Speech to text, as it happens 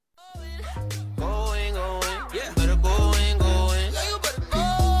Going, yeah. Better go in. Yeah, you better go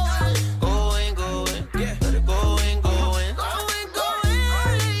in. Going, yeah. Better go in. Going, yeah.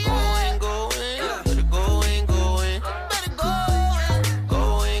 Better go in. Better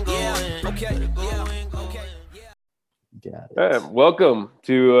go in. Yeah. Okay. Yeah. Okay. Yeah. Got it. All right, welcome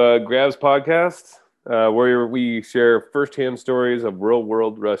to Grab's podcast, where we share firsthand stories of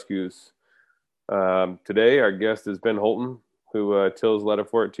real-world rescues. Today, our guest is Ben Holton, who tills Ladder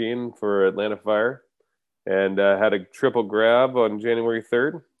 14 for Atlanta Fire and had a triple grab on January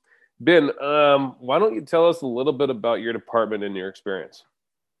 3rd. Ben, why don't you tell us a little bit about your department and your experience?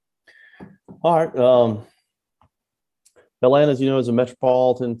 All right. Atlanta, as you know, is a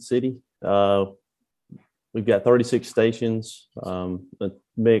metropolitan city. We've got 36 stations, a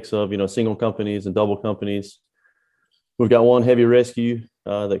mix of, single companies and double companies. We've got one heavy rescue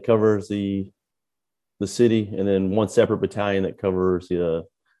that covers the city, and then one separate battalion that covers the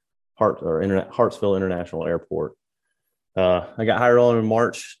Hartsfield International Airport. I got hired on in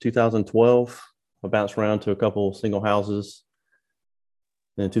March 2012. I bounced around to a couple single houses.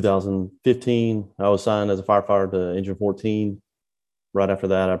 In 2015, I was assigned as a firefighter to Engine 14. Right after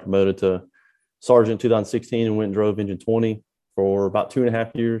that, I promoted to sergeant in 2016 and went and drove Engine 20 for about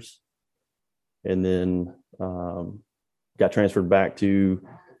 2.5 years. And then got transferred back to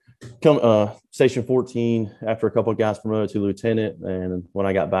Station 14 after a couple of guys promoted to lieutenant. And when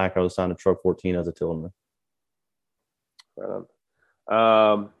I got back, I was assigned to Truck 14 as a tillman. Right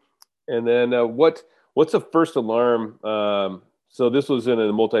on. And then what's the first alarm? So this was in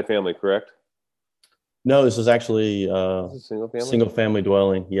a multifamily, correct? No, this was actually single family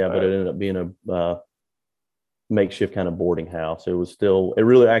dwelling. Yeah, but it ended up being a makeshift kind of boarding house. It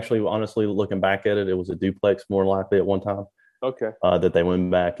really actually, honestly, looking back at it, it was a duplex more likely at one time. Okay. That they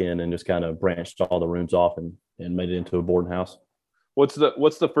went back in and just kind of branched all the rooms off and made it into a boarding house. What's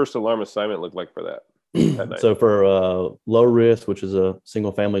the first alarm assignment look like for that? So for low risk, which is a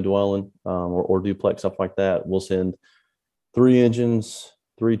single family dwelling or duplex, stuff like that, we'll send 3 engines,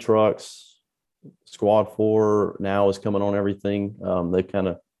 3 trucks. Squad 4 now is coming on everything. They've kind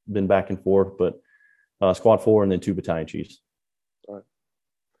of been back and forth, but Squad 4 and then 2 battalion chiefs. All right.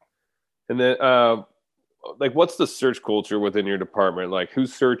 And then what's the search culture within your department? Like, who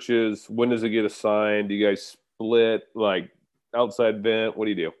searches? When does it get assigned? Do you guys split? Like, outside vent? What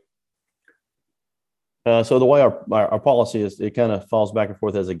do you do? So the way our policy is, it kind of falls back and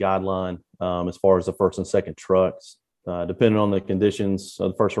forth as a guideline as far as the first and second trucks. Depending on the conditions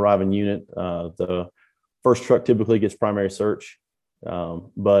of the first arriving unit, the first truck typically gets primary search,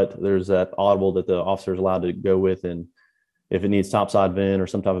 but there's that audible that the officer is allowed to go with, and if it needs topside vent or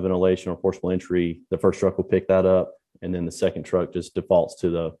some type of ventilation or forcible entry, the first truck will pick that up, and then the second truck just defaults to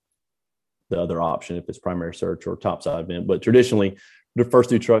the other option if it's primary search or topside vent. But traditionally, the first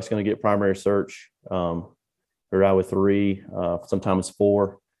 2 trucks going to get primary search. They're out with 3, sometimes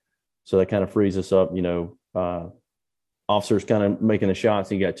 4, so that kind of frees us up. Officers kind of making the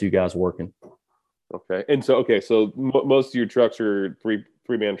shots, and you got 2 guys working. Okay. And so most of your trucks are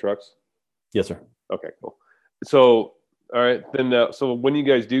three-man trucks? Yes, sir. Okay, cool. So, all right, then, so when you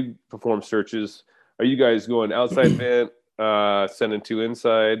guys do perform searches, are you guys going outside vent, sending 2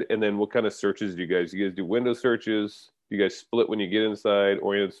 inside, and then what kind of searches do you guys do? Window searches? Do you guys split when you get inside,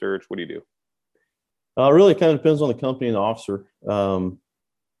 oriented search? What do you do? Really kind of depends on the company and the officer.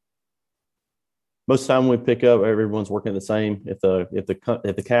 Most of the time when we pick up, everyone's working the same. If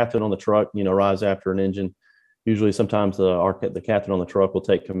the captain on the truck, arrives after an engine, usually sometimes the captain on the truck will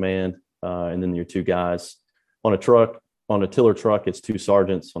take command, and then your 2 guys on a truck. On a tiller truck, it's 2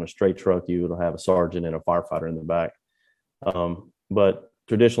 sergeants. On a straight truck, you will have a sergeant and a firefighter in the back. But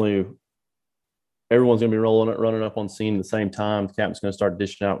traditionally, everyone's going to be running up on scene at the same time. The captain's going to start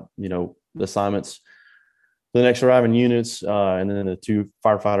dishing out, the assignments. The next arriving units, and then the 2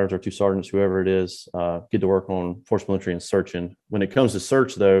 firefighters or 2 sergeants, whoever it is, get to work on forcible entry and searching. When it comes to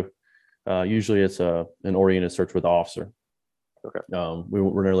search, though, usually it's an oriented search with the officer. Okay.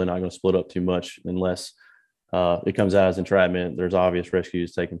 We're really not going to split up too much unless it comes out as entrapment. There's obvious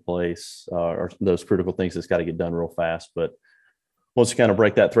rescues taking place, or those critical things that's got to get done real fast. But once you kind of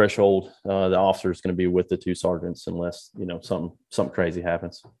break that threshold, the officer is going to be with the 2 sergeants unless something crazy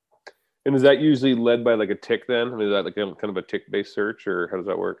happens. And is that usually led by like a tick then? I mean, is that like kind of a tick-based search, or how does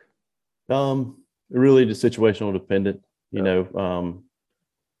that work? Really just situational dependent. As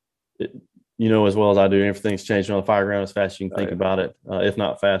well as I do, everything's changing on the fire ground as fast as you can think about it, if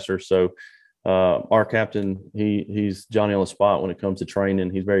not faster. So our captain, he's Johnny on the spot when it comes to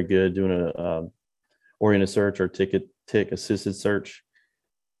training. He's very good doing a oriented search or tick assisted search.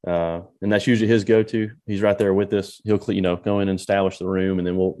 And that's usually his go-to. He's right there with us. He'll, go in and establish the room, and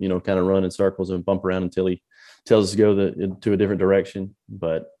then we'll, kind of run in circles and bump around until he tells us to go to a different direction.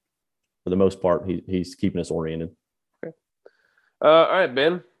 But for the most part, he's keeping us oriented. Okay. All right,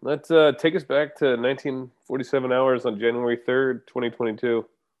 Ben, let's take us back to 1947 hours on January 3rd, 2022.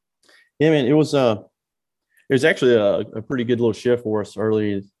 Yeah, man, it was actually a pretty good little shift for us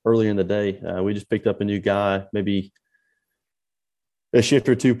early in the day. We just picked up a new guy, maybe a shift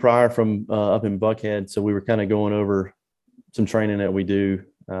or two prior from up in Buckhead. So we were kind of going over some training that we do.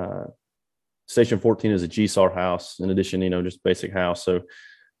 Station 14 is a GSAR house, in addition, just basic house. So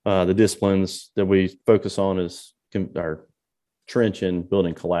the disciplines that we focus on is our trench and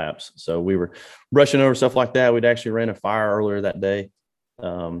building collapse. So we were brushing over stuff like that. We'd actually ran a fire earlier that day.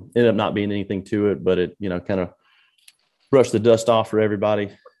 Ended up not being anything to it, but it, kind of brushed the dust off for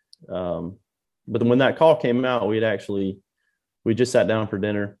everybody. But then when that call came out, we just sat down for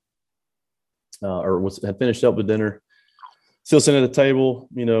dinner, had finished up with dinner, still sitting at the table,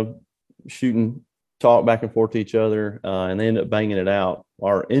 shooting talk back and forth to each other, and they ended up banging it out.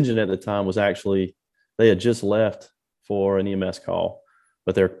 Our engine at the time was they had just left for an EMS call,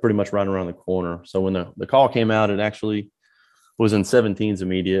 but they're pretty much right around the corner. So when the call came out, it actually was in 17's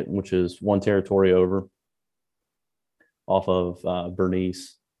immediate, which is one territory over off of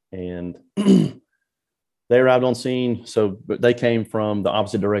Bernice. And they arrived on scene. So they came from the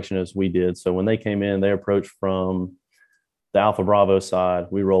opposite direction as we did. So when they came in, they approached from the Alpha Bravo side.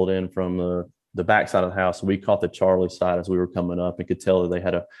 We rolled in from the back side of the house. So we caught the Charlie side as we were coming up and could tell that they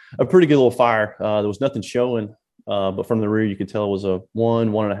had a pretty good little fire. There was nothing showing, but from the rear, you could tell it was a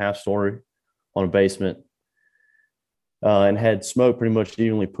 1.5 story on a basement. And had smoke pretty much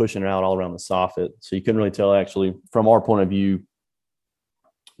evenly pushing it out all around the soffit. So you couldn't really tell, actually, from our point of view,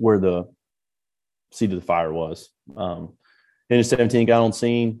 where the seat of the fire was. Engine 17 got on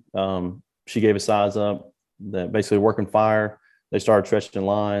scene. She gave a size up that basically working fire. They started stretching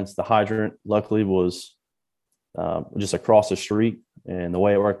lines. The hydrant, luckily, was just across the street. And the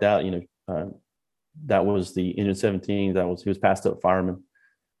way it worked out, that was the Engine 17. He was passed up fireman.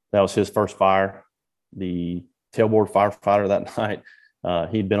 That was his first fire. The tailboard firefighter that night,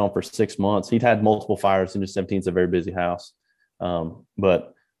 he'd been on for 6 months. He'd had multiple fires. Engine 17 is a very busy house,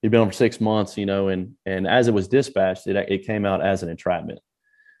 but he'd been on for 6 months, and as it was dispatched, it came out as an entrapment.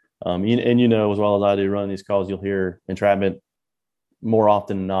 And as well as I do running these calls, you'll hear entrapment more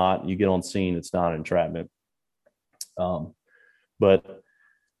often than not. You get on scene, it's not an entrapment. But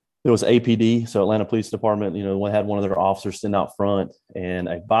there was APD, so Atlanta Police Department, had one of their officers stand out front and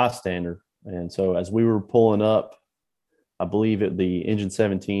a bystander. And so as we were pulling up, I believe the Engine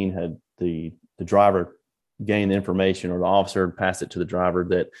 17 had the driver gained the information, or the officer passed it to the driver,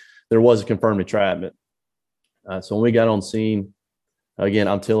 that there was a confirmed entrapment. So when we got on scene, again,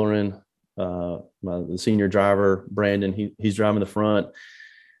 I'm tillering, the senior driver, Brandon, he's driving the front.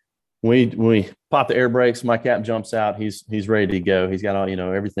 When we pop the air brakes, my captain jumps out. He's ready to go. He's got all,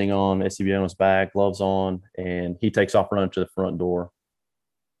 everything on, SCBA on his back, gloves on, and he takes off running to the front door.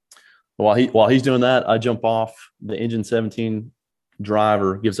 While he's doing that, I jump off. The Engine 17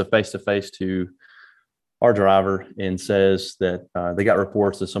 driver gives a face-to-face to our driver and says that they got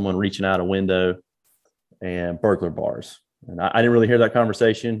reports of someone reaching out a window and burglar bars. And I didn't really hear that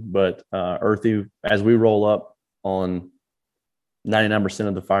conversation, but Earthy, as we roll up on 99%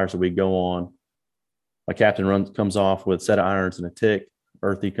 of the fires that we go on, my captain comes off with a set of irons and a tick.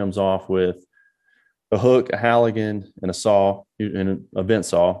 Earthy comes off with a hook, a Halligan, and a saw, and a bent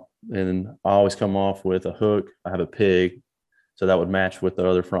saw. And I always come off with a hook. I have a pig, so that would match with the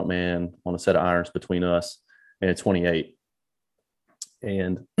other front man on a set of irons between us, and a 28.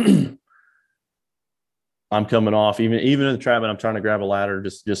 And I'm coming off, even in the entrapment, I'm trying to grab a ladder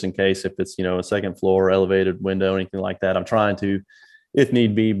just in case, if it's, a second floor, elevated window, anything like that. I'm trying to, if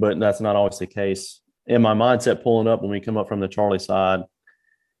need be, but that's not always the case. In my mindset, pulling up when we come up from the Charlie side,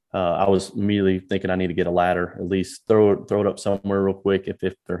 I was immediately thinking I need to get a ladder, at least throw it up somewhere real quick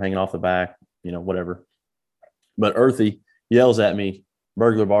if they're hanging off the back, whatever. But Earthy yells at me,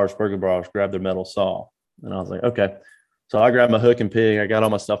 burglar bars, grab their metal saw. And I was like, okay. So I grabbed my hook and pig. I got all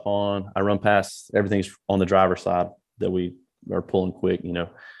my stuff on. I run past, everything's on the driver's side that we are pulling quick, So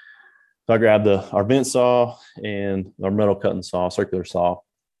I grabbed our bent saw and our metal cutting saw, circular saw.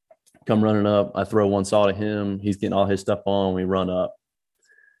 Come running up. I throw one saw to him. He's getting all his stuff on. We run up.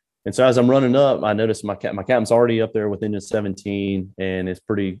 And so as I'm running up, I noticed my captain's already up there with Engine 17, and it's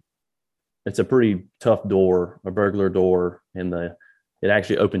a pretty tough door, a burglar door, and it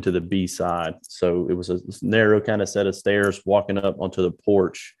actually opened to the B side. So it was a narrow kind of set of stairs walking up onto the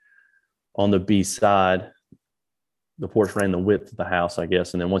porch on the B side. the porch ran the width of the house, I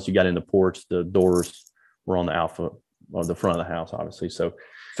guess. And then once you got in the porch, the doors were on the alpha or the front of the house, obviously. So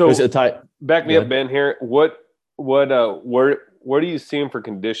it was a tight. Back me up, Ben. Here, where are you seeing for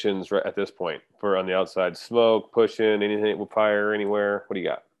conditions right at this point for on the outside? Smoke, pushing, anything with fire anywhere? What do you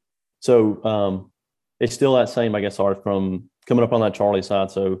got? So it's still that same, I guess, Art, from coming up on that Charlie side.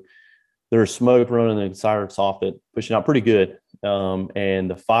 So there's smoke running in the cider soffit, pushing out pretty good.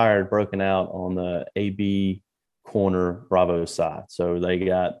 And the fire had broken out on the AB corner Bravo side. So they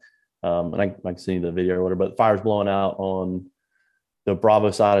got, and I can see the video or whatever, but the fire's blowing out on the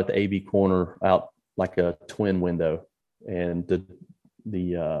Bravo side at the AB corner out like a twin window. And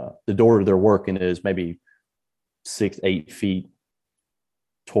the door they're working is maybe 6-8 feet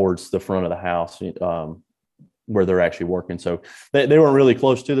towards the front of the house where they're actually working. So they weren't really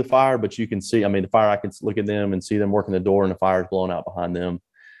close to the fire, but you can see, I mean, the fire, I can look at them and see them working the door and the fire's blowing out behind them.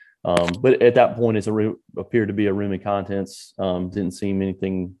 But at that point, appeared to be a room and contents. Didn't seem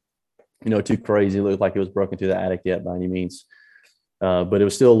anything, too crazy. It looked like it was broken through the attic yet by any means. But it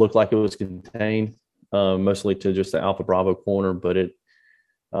still looked like it was contained, mostly to just the Alpha Bravo corner, but it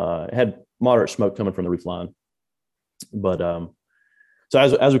had moderate smoke coming from the roof line. But so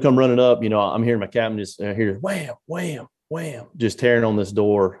as we come running up, I'm hearing my captain just hear wham, wham, wham, just tearing on this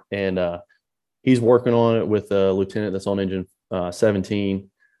door. And he's working on it with a lieutenant that's on engine 17.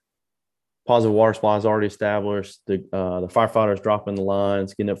 Positive water supply is already established. The firefighters dropping the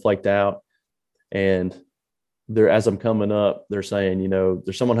lines, getting it flaked out. And as I'm coming up, they're saying,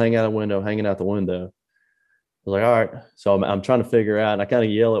 there's someone hanging out the window. I was like, all right. So I'm trying to figure out, and I kind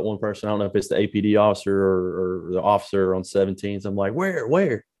of yell at one person. I don't know if it's the APD officer or the officer on 17. So I'm like,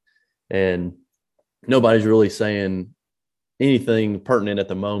 where? And nobody's really saying anything pertinent at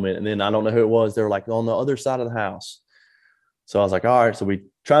the moment. And then I don't know who it was. They were like on the other side of the house. So I was like, all right. So we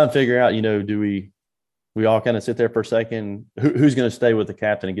try and figure out, do we all kind of sit there for a second? Who's going to stay with the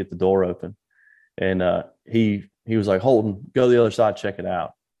captain and get the door open? And he was like, Holton, go to the other side, check it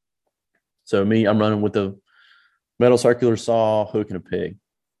out. So I'm running with the metal circular saw, hook, and a pig.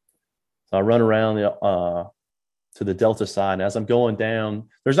 So I run around to the Delta side. And as I'm going down,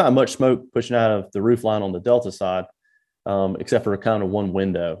 there's not much smoke pushing out of the roof line on the Delta side, except for kind of one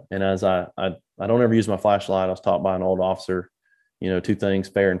window. And as I don't ever use my flashlight. I was taught by an old officer, two things,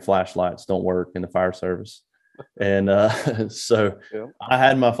 fare and flashlights don't work in the fire service. And so yeah. I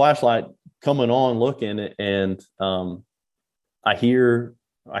had my flashlight coming on looking, and I hear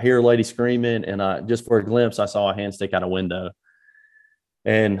a lady screaming, and just for a glimpse, I saw a hand stick out a window.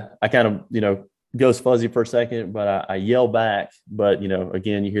 And I kind of, goes fuzzy for a second, but I yell back. But,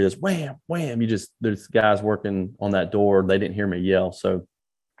 again, you hear this wham, wham. There's guys working on that door. They didn't hear me yell. So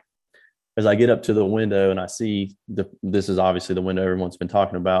as I get up to the window and I see this is obviously the window everyone's been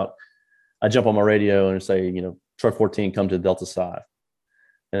talking about, I jump on my radio and say, truck 14, come to the Delta side.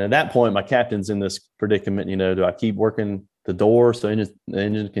 And at that point, my captain's in this predicament, do I keep working the door so the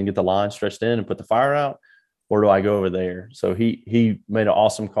engine can get the line stretched in and put the fire out, or do I go over there? So he made an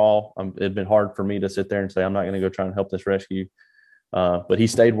awesome call. It'd been hard for me to sit there and say, I'm not going to go try and help this rescue. But he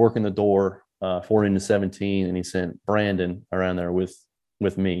stayed working the door 14 to 17, and he sent Brandon around there with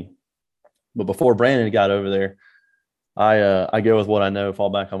me. But before Brandon got over there, I go with what I know, fall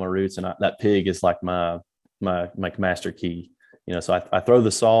back on my roots, and that pig is like my master key. So I throw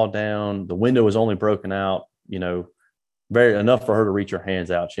the saw down. The window was only broken out, very enough for her to reach her hands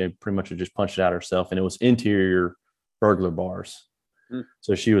out. She had pretty much just punched it out herself, and it was interior burglar bars.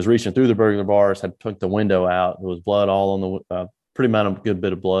 So she was reaching through the burglar bars, had took the window out. There was blood all on the good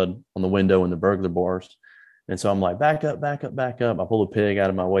bit of blood on the window and the burglar bars. And so I'm like, back up, back up, back up. I pull the pig out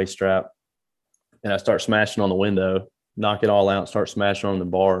of my waist strap, and I start smashing on the window, knock it all out, start smashing on the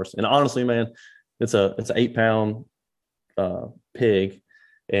bars. And honestly, man, it's an 8-pound pig,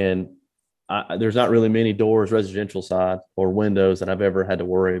 and there's not really many doors, residential side or windows, that I've ever had to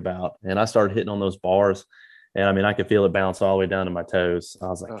worry about. And I started hitting on those bars, and I could feel it bounce all the way down to my toes. I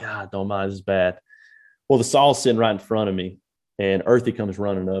was like, God, don't mind, this is bad. Well, the saw's sitting right in front of me, and Earthy comes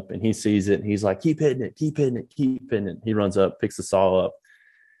running up, and he sees it, and he's like, keep hitting it, keep hitting it, keep hitting it. He runs up, picks the saw up.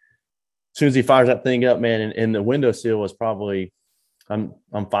 As soon as he fires that thing up, man, and the windowsill was probably, I'm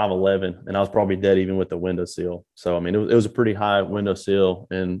 5'11", and I was probably dead even with the windowsill. So, it was a pretty high windowsill,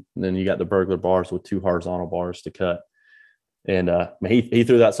 and then you got the burglar bars with 2 horizontal bars to cut. And he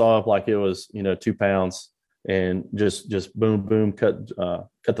threw that saw up like it was, 2 pounds, and just boom, boom, cut the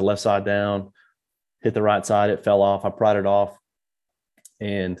left side down, hit the right side. It fell off. I pried it off,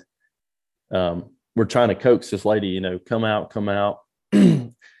 and we're trying to coax this lady, come out.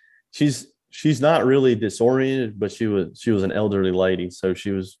 She's not really disoriented, but she was an elderly lady. So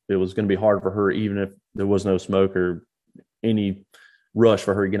it was going to be hard for her, even if there was no smoke or any rush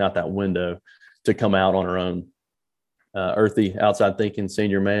for her to get out that window to come out on her own. Earthy, outside thinking,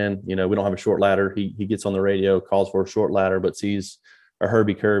 senior man, we don't have a short ladder. He gets on the radio, calls for a short ladder, but sees a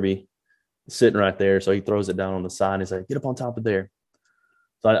Herbie Kirby sitting right there. So he throws it down on the side. And he's like, get up on top of there.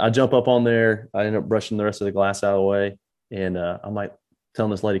 So I jump up on there. I end up brushing the rest of the glass out of the way. And I'm like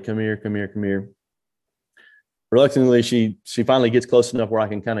telling this lady, come here, come here, come here. Reluctantly, she finally gets close enough where I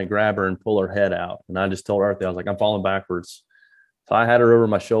can kind of grab her and pull her head out. And I just told Earthy, I was like, I'm falling backwards. So I had her over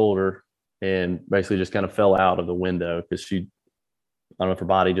my shoulder and basically just kind of fell out of the window because I don't know if her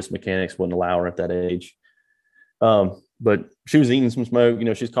body, just mechanics wouldn't allow her at that age. But she was eating some smoke,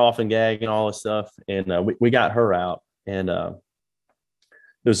 she's coughing, gagging, all this stuff. And we got her out. And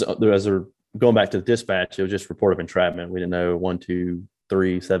as they're going back to the dispatch, it was just report of entrapment. We didn't know 1, 2,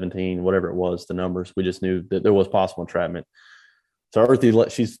 3, 17, whatever it was, the numbers. We just knew that there was possible entrapment. So Earthy,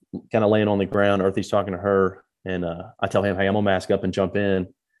 she's kind of laying on the ground. Earthy's talking to her. And I tell him, hey, I'm going to mask up and jump in.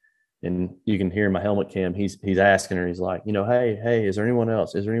 And you can hear my helmet cam. He's asking her, he's like, hey, is there anyone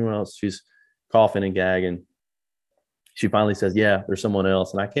else? Is there anyone else? She's coughing and gagging. She finally says, yeah, there's someone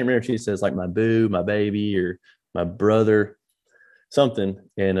else. And I can't remember if she says like my boo, my baby, or my brother, something.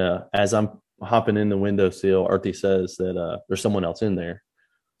 And as I'm hopping in the windowsill, Earthy says that there's someone else in there.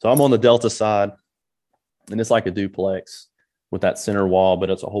 So I'm on the Delta side, and it's like a duplex with that center wall,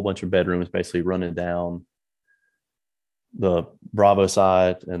 but it's a whole bunch of bedrooms basically running down the Bravo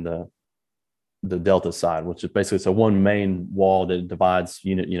side and the Delta side, which is basically it's a one main wall that divides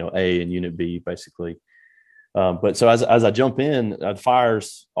unit A and unit B basically. But so as I jump in, the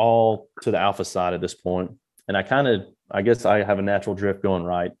fire's all to the Alpha side at this point, and I guess I have a natural drift going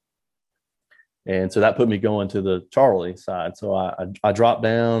right, and so that put me going to the Charlie side. So I drop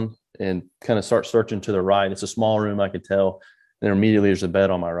down and kind of start searching to the right. It's a small room, I could tell, and immediately there's a bed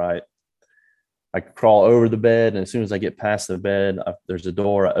on my right. I crawl over the bed, and as soon as I get past the bed, there's a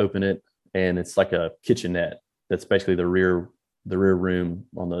door. I open it, and it's like a kitchenette. That's basically the rear room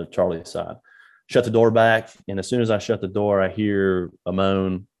on the Charlie side. Shut the door back, and as soon as I shut the door, I hear a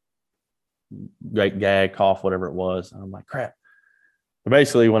moan, great gag, cough, whatever it was. I'm like, crap. But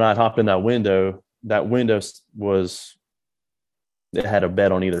basically, when I hopped in that window it had a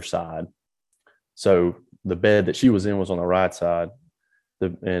bed on either side. So the bed that she was in was on the right side. The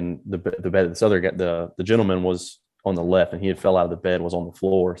bed this other guy, the gentleman was on the left, and he had fell out of the bed, was on the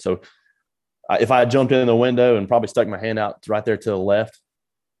floor. So if I had jumped in the window and probably stuck my hand out right there to the left,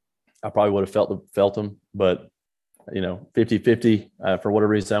 I probably would have felt him. But 50-50 for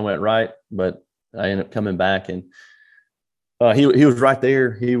whatever reason I went right, but I ended up coming back, and he was right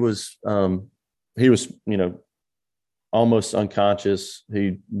there. He was almost unconscious.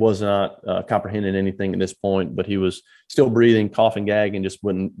 He was not comprehending anything at this point, but he was still breathing, coughing, gagging, just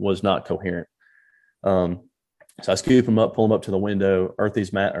was not coherent. So I scoop him up, pull him up to the window.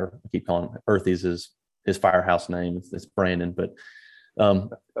 Earthy's I keep calling him Earthy's his firehouse name. It's Brandon, but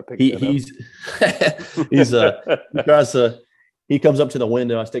he comes up to the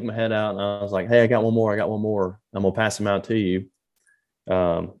window. I stick my head out, and I was like, hey, I got one more. I'm gonna pass him out to you.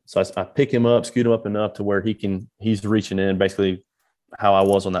 So I pick him up, scoot him up enough to where he's reaching in, basically how I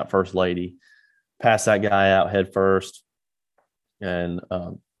was on that first lady. Pass that guy out head first, and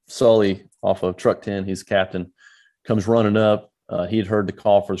Sully off of truck 10, he's the captain, comes running up. He had heard the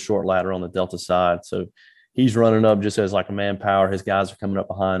call for the short ladder on the Delta side, so he's running up just as like a manpower. His guys are coming up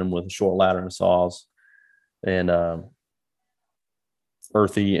behind him with a short ladder and saws, and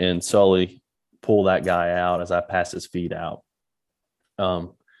Earthy and Sully pull that guy out as I pass his feet out.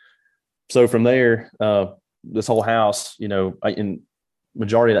 So from there, this whole house, in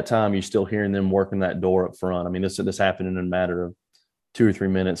majority of that time, you're still hearing them working that door up front. I mean, this happened in a matter of 2 or 3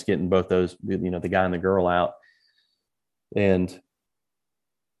 minutes, getting both those, the guy and the girl out. And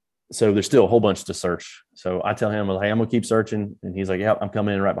so there's still a whole bunch to search. So I tell him, hey, I'm going to keep searching. And he's like, yeah, I'm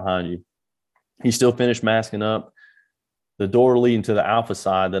coming in right behind you. He still finished masking up. The door leading to the Alpha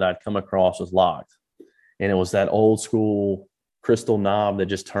side that I'd come across was locked. And it was that old school crystal knob that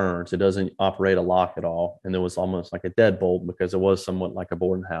just turns. It doesn't operate a lock at all. And there was almost like a deadbolt because it was somewhat like a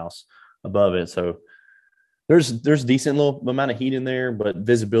boarding house above it. So there's decent little amount of heat in there, but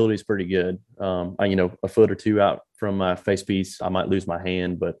visibility is pretty good. A foot or two out from my face piece, I might lose my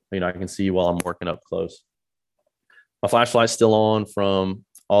hand, but I can see while I'm working up close. My flashlight's still on from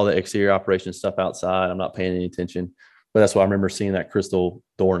all the exterior operation stuff outside. I'm not paying any attention, but that's why I remember seeing that crystal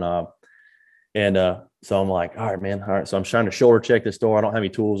doorknob. And so I'm like, all right, man. All right. So I'm trying to shoulder check this door. I don't have any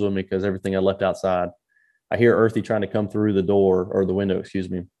tools with me because everything I left outside. I hear Earthy trying to come through the door or the window, excuse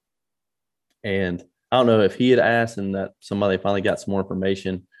me. And I don't know if he had asked and that somebody finally got some more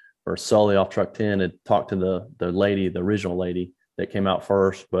information, or Sully off truck 10 had talked to the lady, the original lady that came out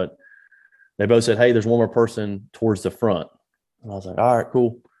first, but they both said, hey, there's one more person towards the front. And I was like, all right,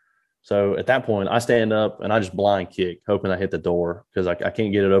 cool. So at that point, I stand up and I just blind kick, hoping I hit the door because I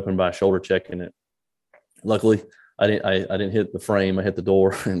can't get it open by shoulder checking it. Luckily, I didn't hit the frame. I hit the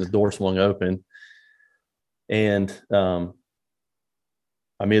door, and the door swung open. And I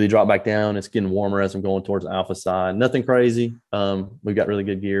immediately dropped back down. It's getting warmer as I'm going towards the Alpha side. Nothing crazy. We've got really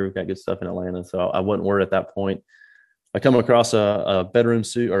good gear. We've got good stuff in Atlanta, so I wasn't worried at that point. I come across a bedroom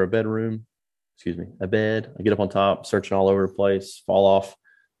suite or a bed. I get up on top, searching all over the place, fall off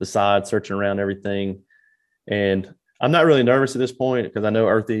the side, searching around everything. And I'm not really nervous at this point because I know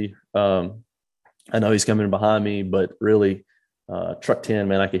Earthy, I know he's coming behind me, but really truck 10,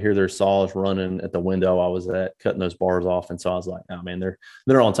 man, I could hear their saws running at the window I was at, cutting those bars off. And so I was like, oh man,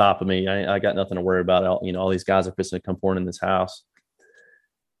 they're on top of me. I got nothing to worry about. All these guys are fixing to come pouring in this house.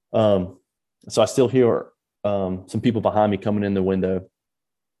 So I still hear some people behind me coming in the window.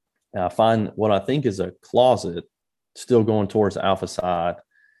 And I find what I think is a closet still going towards the Alpha side.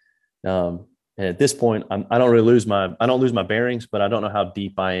 And at this point, I don't lose my bearings, but I don't know how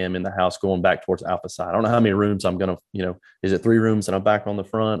deep I am in the house going back towards Alpha side. I don't know how many rooms I'm going to, is it 3 rooms and I'm back on the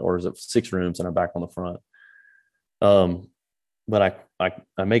front, or is it 6 rooms and I'm back on the front? But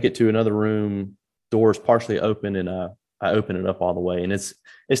I make it to another room, doors partially open, and I open it up all the way. And it's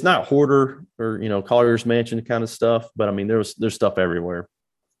not hoarder or, Collier's Mansion kind of stuff, but I mean, there's stuff everywhere.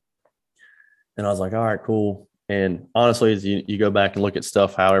 And I was like, all right, cool. And honestly, as you go back and look at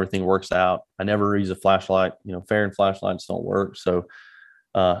stuff, how everything works out, I never use a flashlight. Farron flashlights don't work. So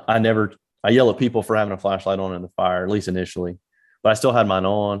I yell at people for having a flashlight on in the fire, at least initially. But I still had mine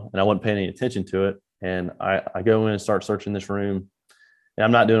on, and I wasn't paying any attention to it. And I go in and start searching this room. And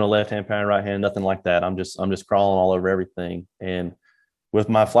I'm not doing a left-hand pan, right-hand, nothing like that. I'm just crawling all over everything. And with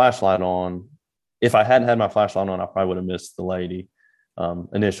my flashlight on, if I hadn't had my flashlight on, I probably would have missed the lady,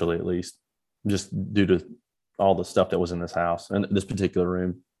 initially at least, just due to all the stuff that was in this house and this particular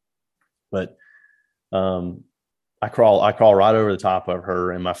room. But I crawl right over the top of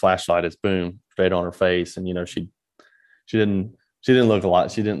her, and my flashlight is boom straight on her face. And she didn't look a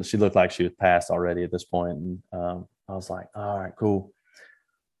lot. She looked like she was passed already at this point. And I was like, all right, cool.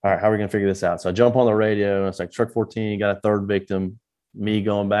 All right, how are we gonna figure this out? So I jump on the radio, and it's like truck 14 got a 3rd victim. Me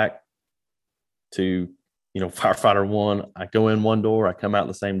going back to firefighter 1. I go in one door, I come out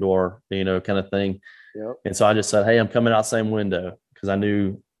the same door, kind of thing. Yep. And so I just said, hey, I'm coming out same window, because I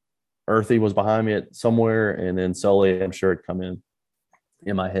knew Earthy was behind me at somewhere, and then Sully, I'm sure, had come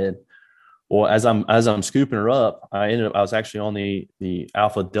in my head. Well, as I'm scooping her up, I was actually on the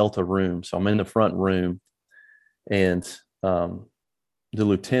Alpha Delta room. So I'm in the front room, and the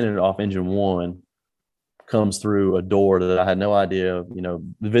lieutenant off engine 1 comes through a door that I had no idea, the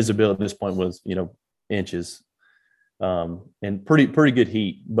visibility at this point was, inches, and pretty good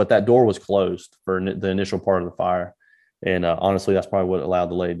heat, but that door was closed for the initial part of the fire. And honestly, that's probably what allowed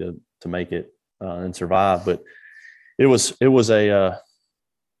the lady to make it and survive. But it was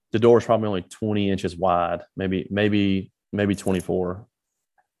the door was probably only 20 inches wide, maybe 24.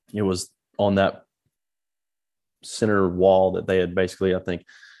 It was on that center wall that they had basically, I think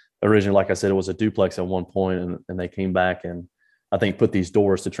originally, like I said, it was a duplex at one point, and they came back and I think put these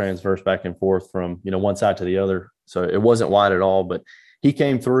doors to transverse back and forth from, one side to the other. So it wasn't wide at all, but he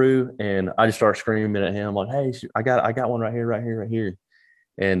came through, and I just started screaming at him like, hey, I got one right here.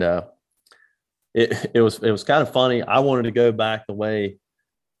 And it was kind of funny. I wanted to go back the way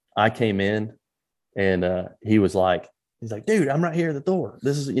I came in, and he's like, dude, I'm right here at the door.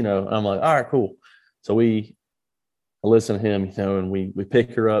 This is, and I'm like, all right, cool. So I listen to him, and we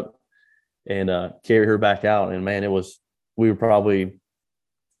pick her up and carry her back out. And man, we were probably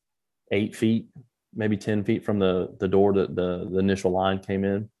 8 feet, maybe 10 feet from the door that the initial line came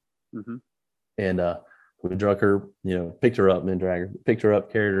in. Mm-hmm. And we drug her, picked her up, and then dragged her, picked her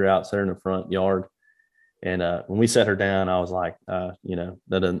up, carried her out, set her in the front yard. And when we set her down, I was like, it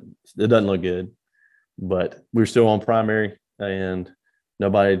doesn't look good. But we were still on primary, and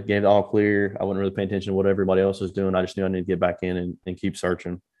nobody gave the all clear. I wasn't really paying attention to what everybody else was doing. I just knew I needed to get back in and keep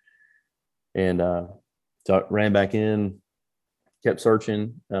searching. And so I ran back in, kept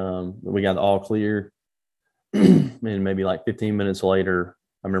searching. We got the all clear. And maybe like 15 minutes later,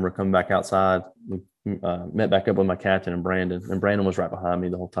 I remember coming back outside. We met back up with my captain and Brandon was right behind me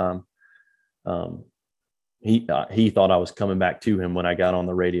the whole time. He thought I was coming back to him when I got on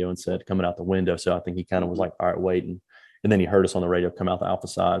the radio and said coming out the window. So I think he kind of was like, all right, waiting. And then he heard us on the radio come out the Alpha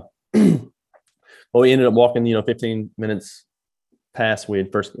side. Well, we ended up walking, 15 minutes past we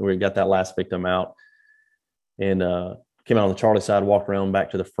got that last victim out. And came out on the Charlie side, walked around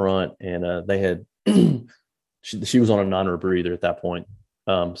back to the front, and they had she was on a non-rebreather at that point.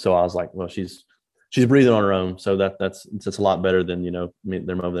 So I was like, well, she's breathing on her own, so that's a lot better than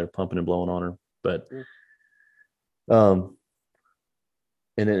them over there pumping and blowing on her. But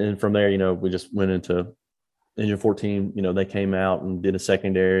and from there, we just went into engine 14. They came out and did a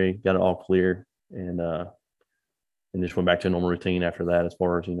secondary, got it all clear, and just went back to a normal routine after that, as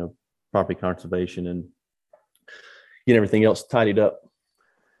far as property conservation and getting everything else tidied up.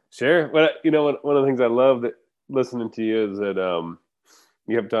 Sure. But one of the things I love that listening to you is that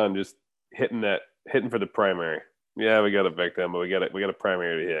you have done just hitting for the primary. Yeah, we got a victim, but we got a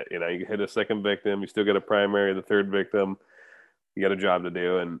primary to hit. You hit a second victim, you still got a primary, the third victim, you got a job to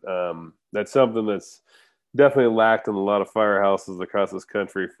do. And that's something that's definitely lacked in a lot of firehouses across this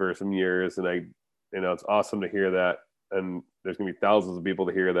country for some years. And it's awesome to hear that. And there's going to be thousands of people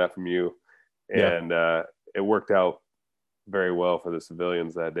to hear that from you. And it worked out very well for the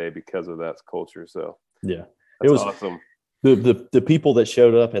civilians that day because of that culture. So yeah, it was awesome. The people that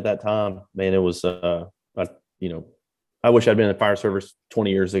showed up at that time, man, it was, I wish I'd been in the fire service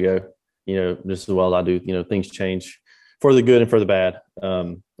 20 years ago, just as well as I do. Things change for the good and for the bad,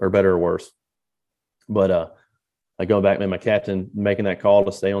 or better or worse. But I go back, man, my captain making that call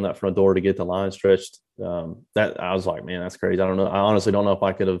to stay on that front door to get the line stretched. That I was like, man, that's crazy. I don't know. I honestly don't know if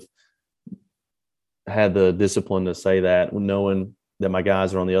I could have had the discipline to say that, knowing that my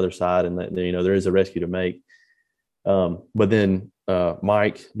guys are on the other side and that, there is a rescue to make. But then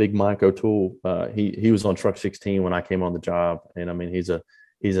Big Mike O'Toole, he was on truck 16 when I came on the job. And I mean, he's a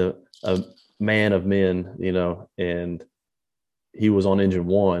man of men, and he was on engine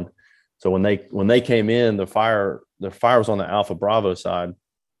 1. So when they came in, the fire was on the Alpha Bravo side,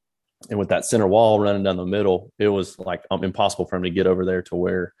 and with that center wall running down the middle, it was like impossible for him to get over there to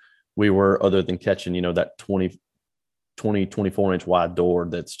where we were, other than catching, that 24 inch wide door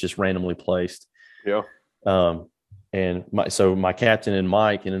that's just randomly placed. Yeah. And my captain and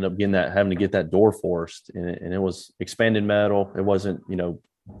Mike ended up having to get that door forced, and it was expanded metal. It wasn't,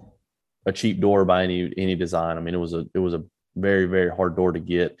 a cheap door by any design. I mean, it was a very, very hard door to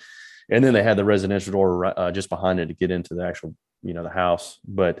get. And then they had the residential door just behind it to get into the actual, the house.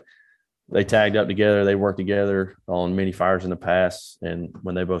 But they tagged up together. They worked together on many fires in the past. And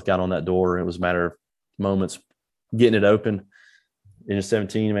when they both got on that door, it was a matter of moments getting it open. In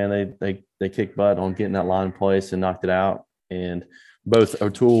 17, man, they kicked butt on getting that line in place and knocked it out. And both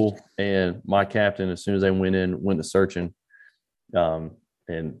O'Toole and my captain, as soon as they went to searching. And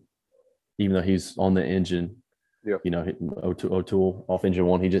even though he's on the engine, O'Toole off engine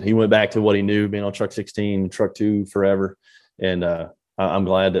 1, he went back to what he knew, being on truck 16, truck 2 forever. And I'm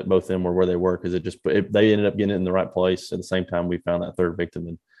glad that both of them were where they were, because they ended up getting it in the right place. At the same time, we found that third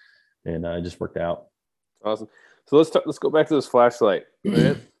victim, and it just worked out. Awesome. So let's go back to this flashlight. Right?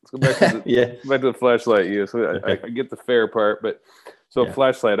 Let's go back to the flashlight. Yeah, so okay. I get the fair part, but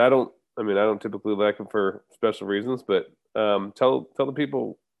flashlight. I don't typically like them for special reasons, but tell the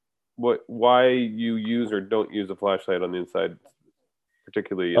people why you use or don't use a flashlight on the inside,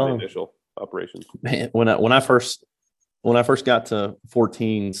 particularly in the initial operations. Man, when I first got to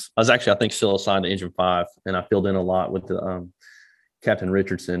 14s, I was actually, I think, still assigned to engine 5, and I filled in a lot with the Captain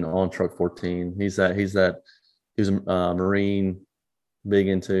Richardson on truck 14. He was a Marine, big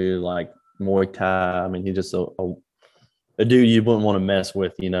into like Muay Thai. I mean, he's just a dude you wouldn't want to mess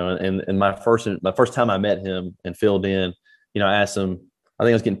with, And my first time I met him and filled in, I asked him. I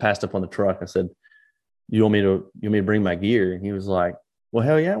think I was getting passed up on the truck. I said, "You want me to bring my gear?" And he was like, "Well,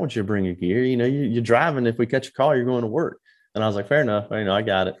 hell yeah, I want you to bring your gear. You're driving. If we catch a call, you're going to work." And I was like, "Fair enough. I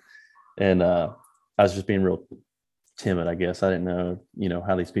got it." And I was just being real timid, I guess. I didn't know,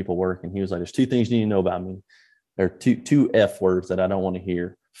 how these people work. And he was like, "There's 2 things you need to know about me. There are two F words that I don't want to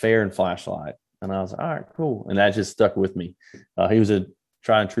hear: fair and flashlight." And I was like, "All right, cool." And that just stuck with me. He was a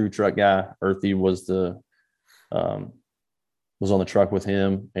tried and true truck guy. Earthy was on the truck with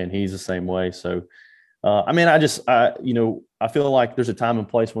him, and he's the same way. So, I feel like there's a time and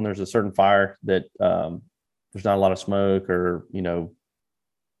place when there's a certain fire that there's not a lot of smoke, or,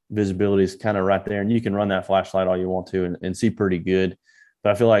 visibility is kind of right there, and you can run that flashlight all you want to and see pretty good.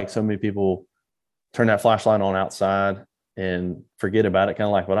 But I feel like so many people turn that flashlight on outside and forget about it, kind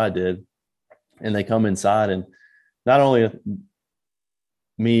of like what I did. And they come inside, and not only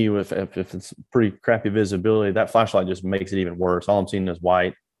me, if it's pretty crappy visibility, that flashlight just makes it even worse. All I'm seeing is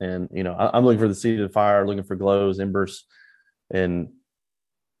white, and I'm looking for the seat of the fire, looking for glows, embers, and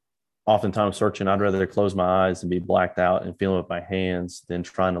oftentimes searching. I'd rather close my eyes and be blacked out and feeling with my hands than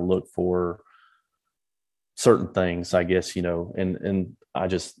trying to look for certain things, I guess. And I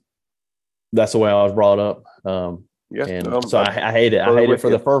just, that's the way I was brought up. Yeah. And so I hate it. I hate it for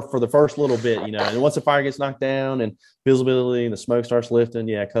the first little bit, you know, and once the fire gets knocked down and visibility and the smoke starts lifting,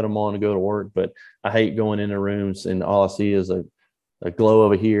 yeah, cut them on and go to work. But I hate going into rooms and all I see is a glow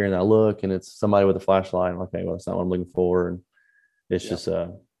over here, and I look and it's somebody with a flashlight. I'm like, okay, well, that's not what I'm looking for. And it's just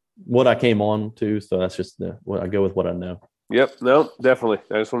what I came on to. So that's just what I go with what I know. Yep. No, definitely.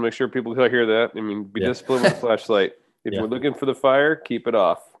 I just want to make sure people hear that. I mean, be disciplined with the flashlight. If you're looking for the fire, keep it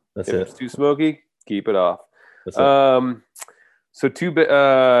off. If it's too smoky, keep it off. That's it.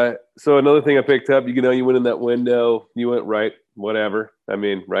 So another thing I picked up, you went in that window, you went right, whatever. I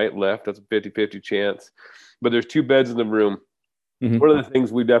mean, right, left, that's a 50-50 chance. But there's 2 beds in the room. Mm-hmm. One of the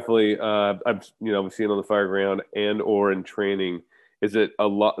things we definitely, we've seen on the fire ground and or in training is that a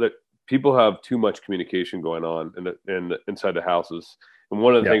lot that people have too much communication going on in inside the houses. And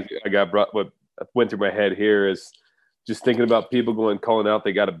one of the things what went through my head here is just thinking about people calling out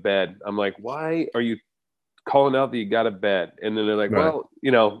they got a bed. I'm like, why are you calling out that you got a bed? And then they're like, well,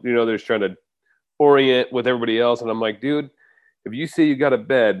 they're just trying to orient with everybody else. And I'm like, dude, if you say you got a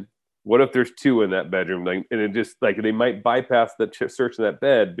bed, what if there's 2 in that bedroom? Like, and it just like they might bypass the search of that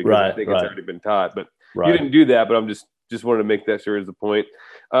bed because I think it's already been taught. But you didn't do that. But I'm just wanted to make that sure is the point.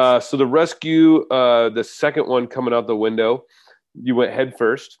 So the rescue, the second one coming out the window, you went head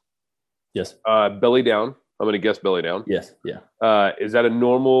first. Yes. Belly down. I'm going to guess belly down. Yes. Yeah. Is that a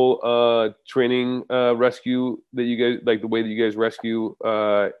normal training rescue that you guys like the way that you guys rescue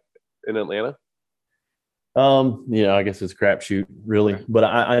in Atlanta? I guess it's a crapshoot, really. But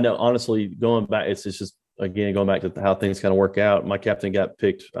I know, honestly, going back, it's just again going back to how things kind of work out. My captain got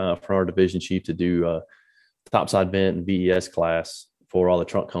picked from our division chief to do topside vent and VES class for all the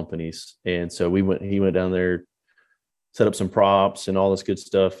trunk companies, and so he went down there, set up some props and all this good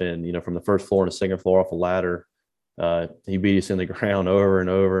stuff. And, from the first floor and the second floor off a ladder, he beat us in the ground over and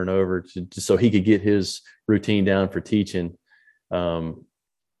over and over just so he could get his routine down for teaching when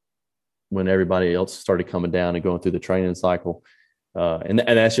everybody else started coming down and going through the training cycle. And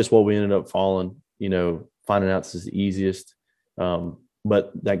that's just what we ended up finding out this is the easiest.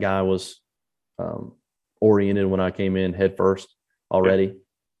 But that guy was oriented when I came in head first already.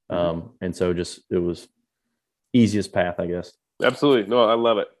 And so it was easiest path, I guess. Absolutely. No, I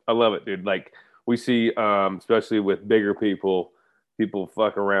love it, dude. Like we see, especially with bigger people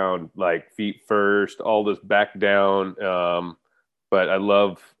fuck around like feet first, all this back down. But I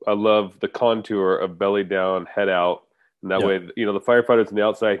love the contour of belly down, head out. And that way, the firefighters on the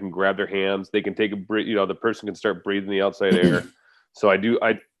outside can grab their hands. They can take a breath, the person can start breathing the outside air. So I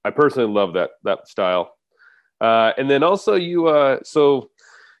personally love that style. And then also you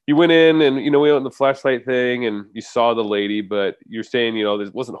went in and, we went in the flashlight thing and you saw the lady, but you're saying,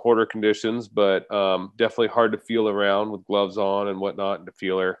 there wasn't hoarder conditions, but definitely hard to feel around with gloves on and whatnot and to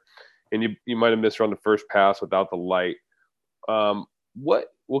feel her. And you might've missed her on the first pass without the light. What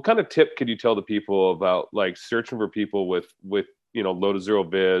kind of tip could you tell the people about like searching for people with low to zero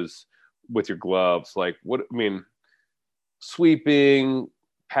vis with your gloves? Like sweeping,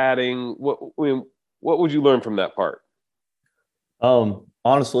 patting, what would you learn from that part?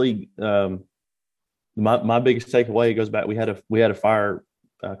 Honestly, my biggest takeaway goes back. We had a fire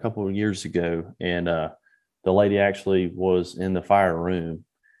a couple of years ago, and the lady actually was in the fire room,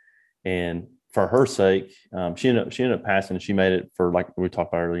 and for her sake, she ended up passing, and she made it for, like we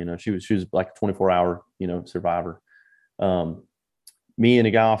talked about earlier. She was like a 24-hour survivor. Me and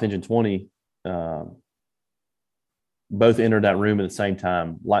a guy off engine 20 both entered that room at the same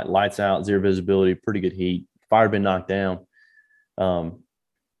time. Lights out, zero visibility, pretty good heat. Fire had been knocked down. I'm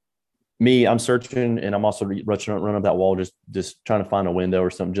searching, and I'm also running up that wall, just trying to find a window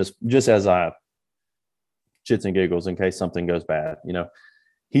or something, just as I shits and giggles in case something goes bad.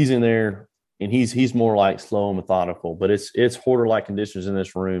 He's in there, and he's more like slow and methodical, but it's hoarder-like conditions in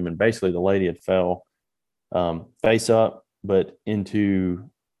this room. And basically the lady had fell face up, but into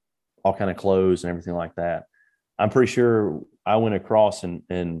all kind of clothes and everything like that. I'm pretty sure I went across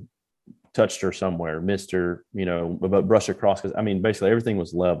and touched her somewhere, missed her, but brushed across. Cause basically everything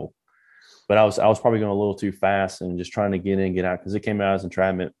was level, but I was probably going a little too fast and just trying to get in, get out. Cause it came out as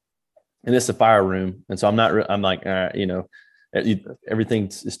entrapment, and it's a fire room. And so I'm like, everything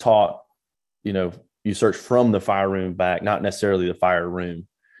is taught, you search from the fire room back, not necessarily the fire room.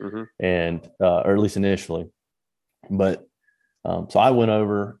 Mm-hmm. And, or at least initially, but, so I went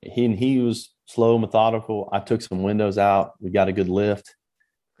over, he was slow, methodical. I took some windows out. We got a good lift,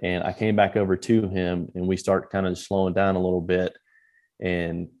 and I came back over to him, and we start kind of slowing down a little bit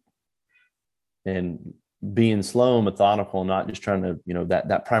and being slow and methodical, not just trying to,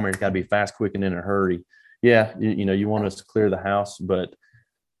 that primary's got to be fast, quick, and in a hurry. Yeah. You want us to clear the house, but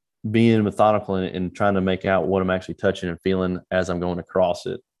being methodical and trying to make out what I'm actually touching and feeling as I'm going across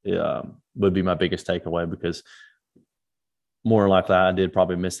it would be my biggest takeaway, because more than likely I did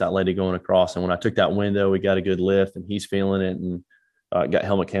probably miss that lady going across. And when I took that window, we got a good lift and he's feeling it, and got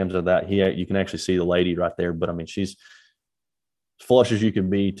helmet cams of that. You can actually see the lady right there. But I mean, she's as flush as you can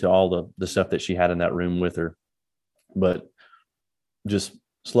be to all the stuff that she had in that room with her. But just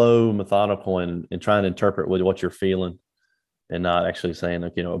slow, methodical, and trying to interpret what you're feeling, and not actually saying,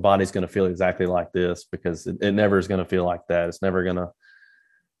 like, a body's going to feel exactly like this, because it never is going to feel like that. It's never going to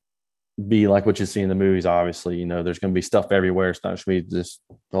be like what you see in the movies. Obviously, there's going to be stuff everywhere. It's not going to be this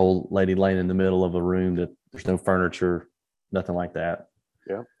old lady laying in the middle of a room that there's no furniture, nothing like that.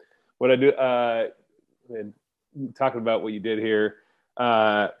 Yeah. What I do, and talking about what you did here,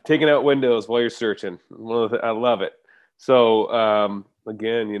 taking out windows while you're searching. I love it. So,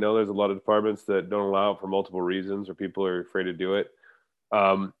 again, there's a lot of departments that don't allow it for multiple reasons, or people are afraid to do it.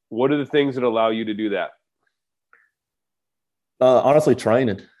 What are the things that allow you to do that? Honestly,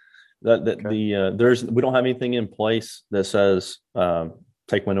 training. Okay. We don't have anything in place that says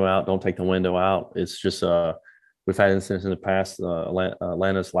take window out, don't take the window out. It's just we've had incidents in the past.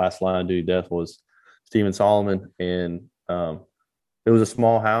 Atlanta's last line of duty death was Stephen Solomon, and it was a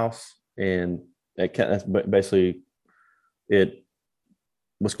small house, and basically it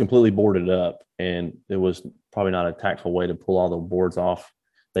was completely boarded up, and it was probably not a tactful way to pull all the boards off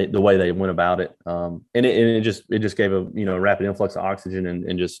the way they went about it. And it just gave a rapid influx of oxygen,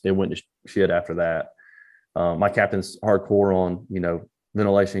 and just it went to shit after that. My captain's hardcore on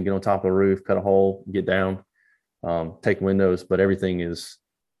ventilation, get on top of the roof, cut a hole, get down, take windows, but everything is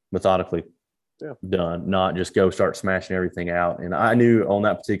methodically done, not just go start smashing everything out. And I knew on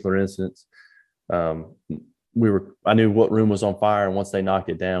that particular instance, I knew what room was on fire, and once they knocked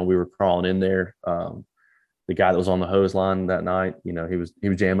it down, we were crawling in there. The guy that was on the hose line that night, he was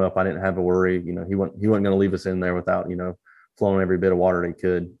jammed up. I didn't have to worry. He wasn't going to leave us in there without flowing every bit of water he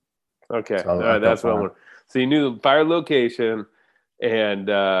could. Okay, so, all right, that's what I want. So you knew the fire location, and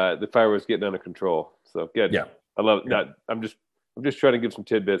the fire was getting under control. So good. Yeah, I love it. Yeah. I'm just trying to give some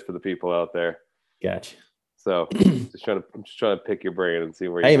tidbits for the people out there. Gotcha. So I'm just trying to pick your brain and see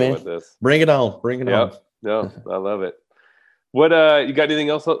where you're going with this. Bring it on. Bring it on. No, I love it. What you got anything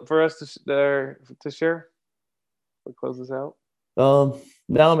else for us to share? We'll close this out. No,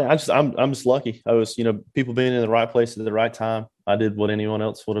 I mean, I'm just lucky. I was, people being in the right place at the right time. I did what anyone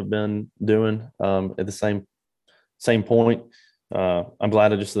else would have been doing at the same point. I'm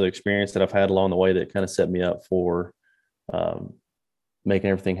glad of just the experience that I've had along the way that kind of set me up for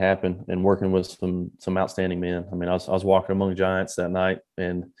making everything happen and working with some outstanding men. I mean, I was walking among giants that night,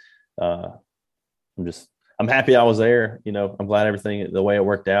 and I'm happy I was there. I'm glad everything, the way it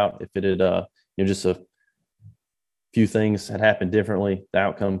worked out. If it had, just a few things had happened differently, the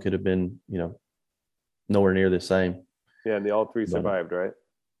outcome could have been, nowhere near the same. Yeah. And all three survived, right?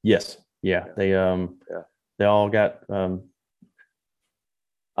 Yes. Yeah. They all got,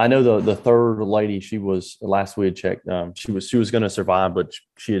 I know the third lady, she was, last we had checked, she was going to survive, but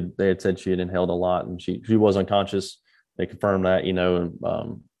they had said she had inhaled a lot, and she was unconscious. They confirmed that,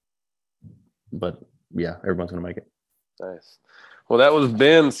 but yeah, everyone's going to make it. Nice. Well, that was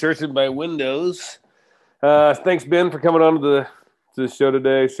Ben searching by windows. Thanks, Ben, for coming on to the show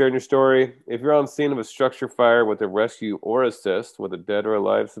today, sharing your story. If you're on scene of a structure fire with a rescue or assist with a dead or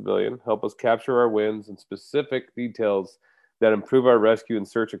alive civilian, help us capture our wins and specific details that improve our rescue and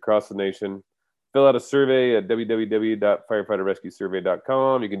search across the nation. Fill out a survey at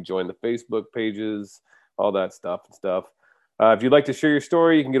www.firefighterrescuesurvey.com. You can join the Facebook pages, all that stuff. If you'd like to share your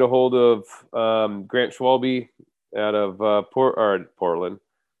story, you can get a hold of Grant Schwalbe out of Portland.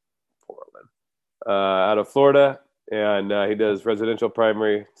 Out of Florida, and he does residential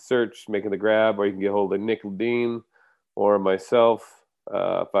primary search, making the grab, or you can get hold of Nick Ledeen or myself,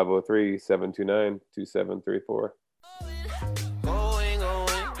 503-729-2734.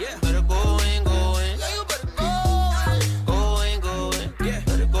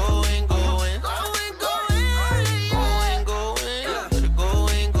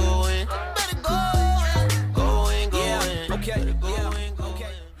 Okay.